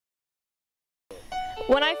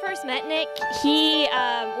When I first met Nick, he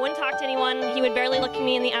wouldn't talk to anyone. He would barely look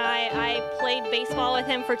me in the eye. I played baseball with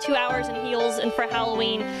him for 2 hours in heels and for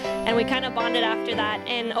Halloween, and we kind of bonded after that.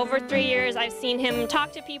 And over 3 years, I've seen him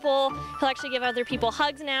talk to people. He'll actually give other people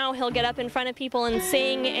hugs now. He'll get up in front of people and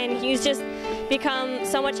sing, and he's just become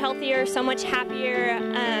so much healthier, so much happier.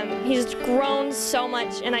 He's grown so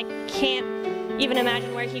much, and I can't even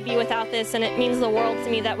imagine where he'd be without this, and it means the world to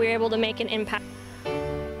me that we were able to make an impact.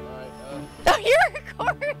 Oh, you're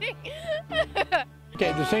recording!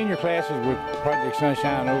 Okay, the senior classes with Project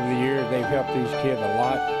Sunshine over the years, they've helped these kids a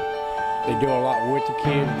lot. They do a lot with the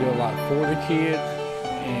kids, do a lot for the kids,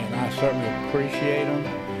 and I certainly appreciate them.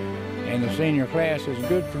 And the senior class is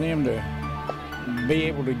good for them to be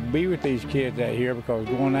able to be with these kids out here, because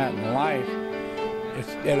going out in life,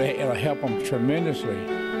 it'll help them tremendously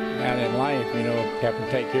out in life, you know, help them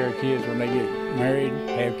take care of kids when they get married,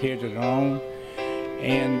 have kids of their own,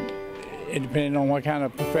 and it depends on what kind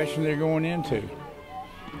of profession they're going into.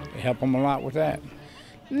 They help them a lot with that.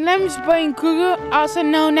 My name is Brian Kruger, also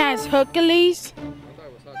known as Hercules.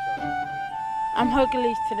 I'm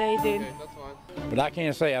Hercules today, dude. Okay, that's fine. But I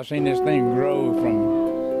can't say I've seen this thing grow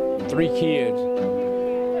from 3 kids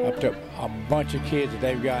up to a bunch of kids that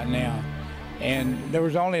they've got now. And there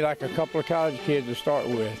was only like a couple of college kids to start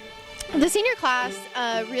with. The senior class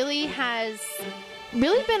really has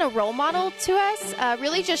been a role model to us,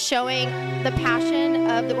 really just showing the passion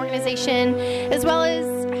of the organization, as well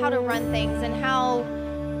as how to run things and how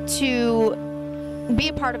to be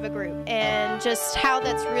a part of a group, and just how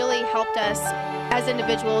that's really helped us as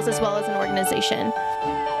individuals as well as an organization.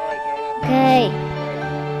 Okay.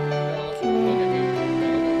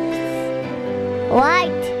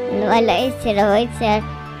 White. What is it? What is it?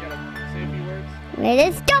 It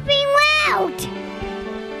is stopping loud.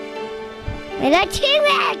 With a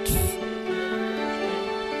T-Rex!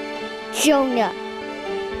 Jonah.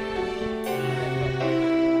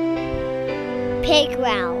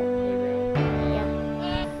 Playground.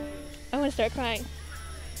 I want to start crying.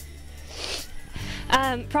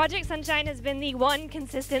 Project Sunshine has been the one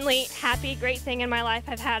consistently happy, great thing in my life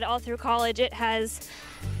I've had all through college. It has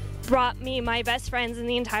brought me my best friends in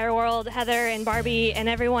the entire world, Heather and Barbie and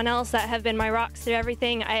everyone else that have been my rocks through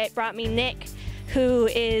everything. It brought me Nick, who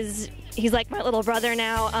is he's like my little brother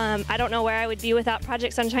now. I don't know where I would be without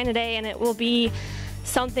Project Sunshine today, and it will be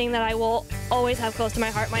something that I will always have close to my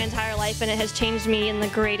heart my entire life, and it has changed me in the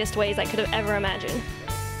greatest ways I could have ever imagined.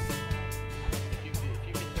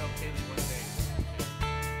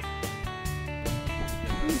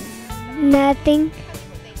 Nothing.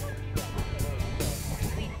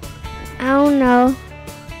 I don't know.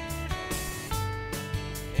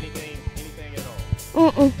 Anything at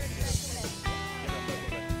all?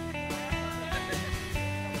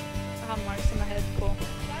 I have marks on my head, cool.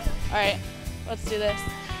 All right, let's do this.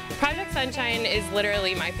 Project Sunshine is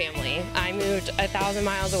literally my family. I moved 1,000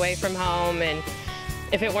 miles away from home, and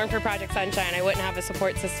if it weren't for Project Sunshine, I wouldn't have a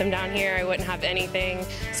support system down here. I wouldn't have anything.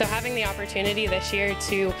 So having the opportunity this year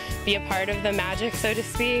to be a part of the magic, so to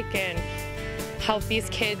speak, and help these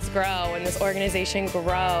kids grow and this organization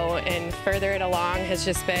grow and further it along has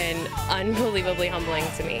just been unbelievably humbling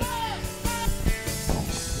to me.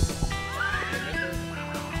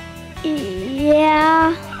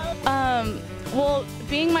 Yeah. Well,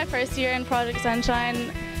 being my first year in Project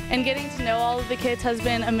Sunshine and getting to know all of the kids has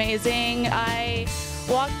been amazing. I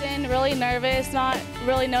walked in really nervous, not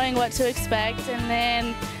really knowing what to expect, and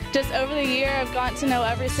then just over the year I've gotten to know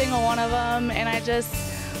every single one of them, and I just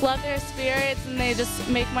love their spirits, and they just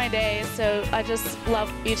make my day, so I just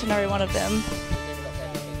love each and every one of them.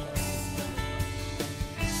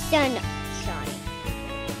 Sunshine.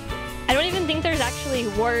 I don't even think there's actually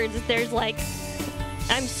words. There's like,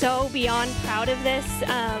 I'm so beyond proud of this.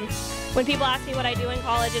 When people ask me what I do in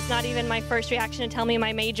college, it's not even my first reaction to tell me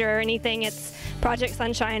my major or anything. It's Project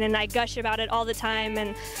Sunshine, and I gush about it all the time.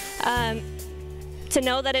 And to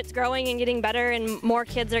know that it's growing and getting better and more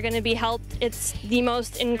kids are going to be helped, it's the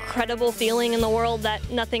most incredible feeling in the world that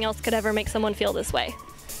nothing else could ever make someone feel this way.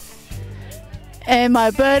 And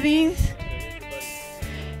my buddies,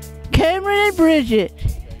 Cameron and Bridget.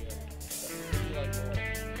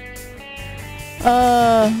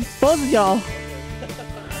 Both of y'all.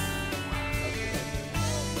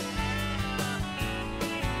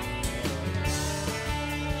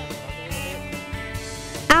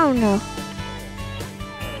 I don't know.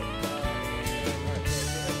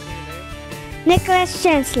 Nicholas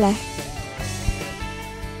Chancellor.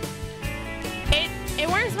 It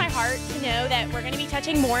warms my heart to know that we're going to be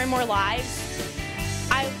touching more and more lives.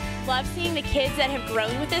 I love seeing the kids that have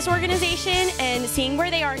grown with this organization and seeing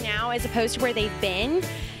where they are now as opposed to where they've been.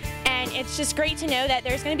 And it's just great to know that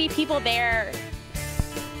there's going to be people there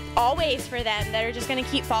always for them that are just going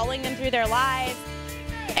to keep following them through their lives.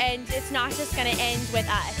 And it's not just going to end with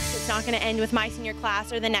us. It's not going to end with my senior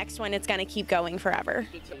class or the next one. It's going to keep going forever.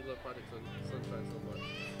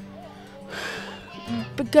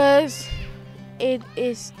 Because it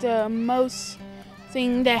is the most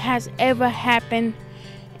thing that has ever happened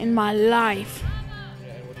in my life.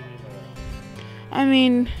 I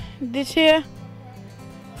mean, this here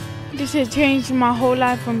changed my whole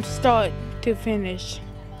life from start to finish.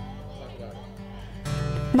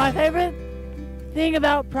 My favorite thing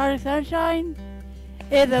about Project Sunshine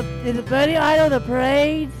is the buddy idol, the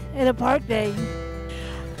parades, and the park day.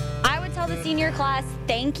 I would tell the senior class,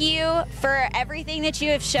 thank you for everything that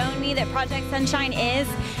you have shown me that Project Sunshine is,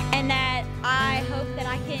 and that I hope that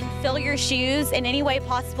I can fill your shoes in any way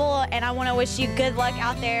possible, and I want to wish you good luck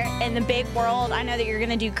out there in the big world. I know that you're going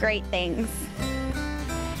to do great things.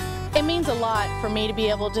 It means a lot for me to be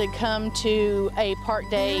able to come to a park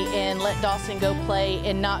day and let Dawson go play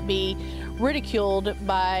and not be ridiculed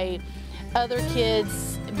by other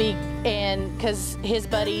kids, because his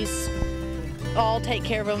buddies all take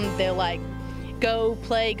care of him. They'll like go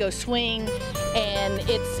play, go swing, and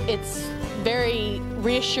it's very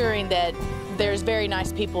reassuring that there's very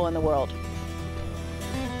nice people in the world.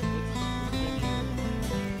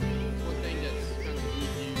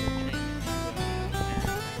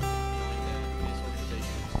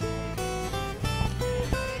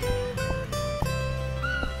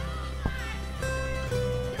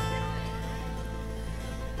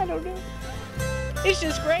 I don't know. It's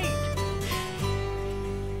just great.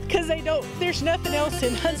 Because there's nothing else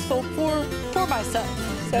in Huntsville for my son.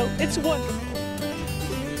 So it's wonderful.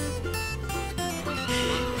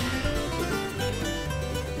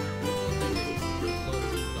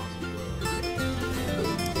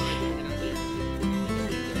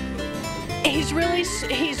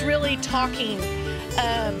 He's really talking,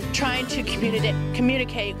 trying to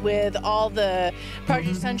communicate with all the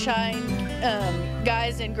Project Sunshine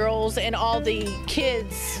guys and girls and all the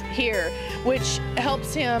kids here, which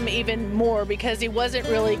helps him even more because he wasn't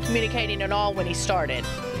really communicating at all when he started.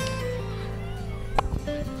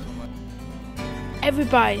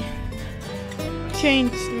 Everybody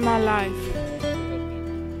changed my life.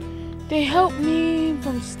 They helped me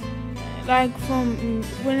from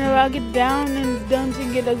whenever I get down and done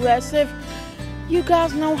to get aggressive. You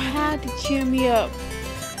guys know how to cheer me up.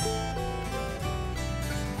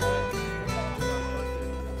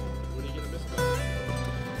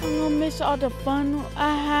 I'm gonna miss all the fun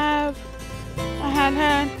I had,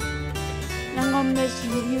 and I'm gonna miss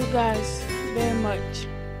you guys very much.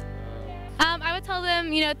 I would tell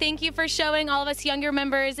them, thank you for showing all of us younger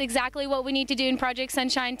members exactly what we need to do in Project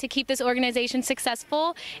Sunshine to keep this organization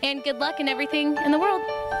successful, and good luck in everything in the world.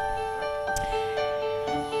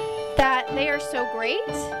 That they are so great.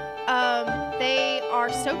 They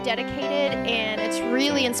are so dedicated, and it's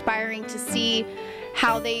really inspiring to see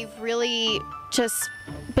how they've really just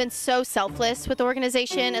been so selfless with the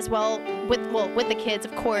organization, as well with the kids,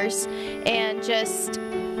 of course, and just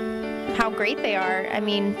how great they are. I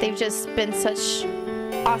mean, they've just been such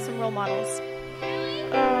awesome role models.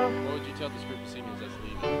 What would you tell this group of seniors that's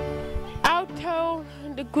leaving? I'll tell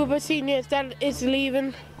the group of seniors that is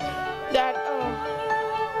leaving that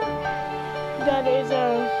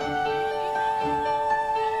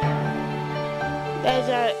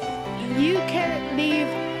you can't leave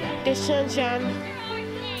the sunshine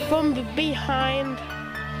from behind.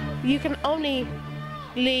 You can only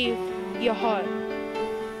leave your heart.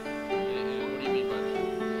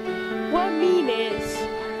 What I mean is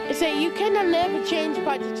that you cannot never change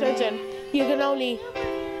Project Sunshine. You can only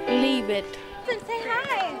leave it. Say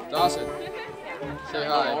hi. Dawson, say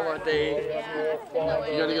hi. You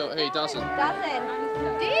gotta go. Hey, Dawson. Dawson.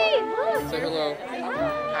 Dee, look. Say hello.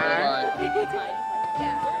 Hi.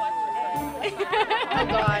 Oh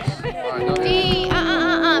gosh. All right, Dee,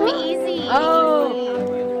 be easy.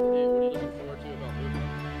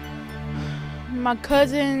 My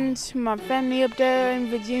cousins, my family up there in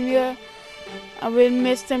Virginia, I really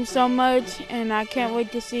miss them so much, and I can't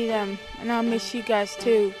wait to see them. And I'll miss you guys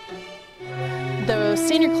too. The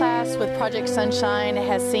senior class with Project Sunshine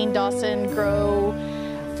has seen Dawson grow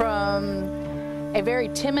from a very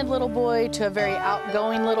timid little boy to a very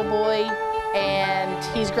outgoing little boy, and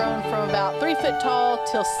he's grown from about 3 foot tall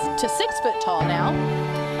to 6 foot tall now.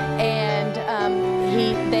 And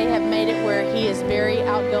they have made it where he is very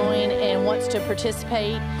outgoing and wants to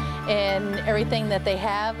participate in everything that they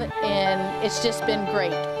have, and it's just been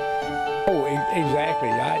great. Oh, exactly.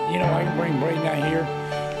 I can bring Braden out here,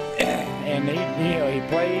 and he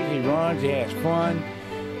plays, he runs, he has fun.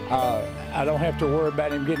 I don't have to worry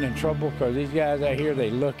about him getting in trouble because these guys out here, they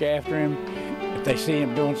look after him. If they see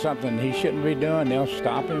him doing something he shouldn't be doing, they'll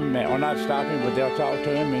stop him, or not stop him, but they'll talk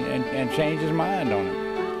to him and change his mind on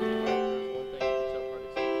it.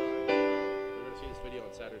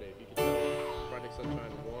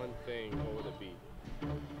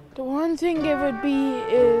 The one thing it would be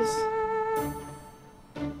is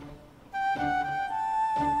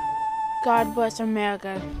God bless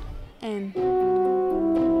America, and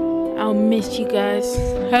I'll miss you guys.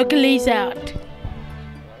 Hercules out.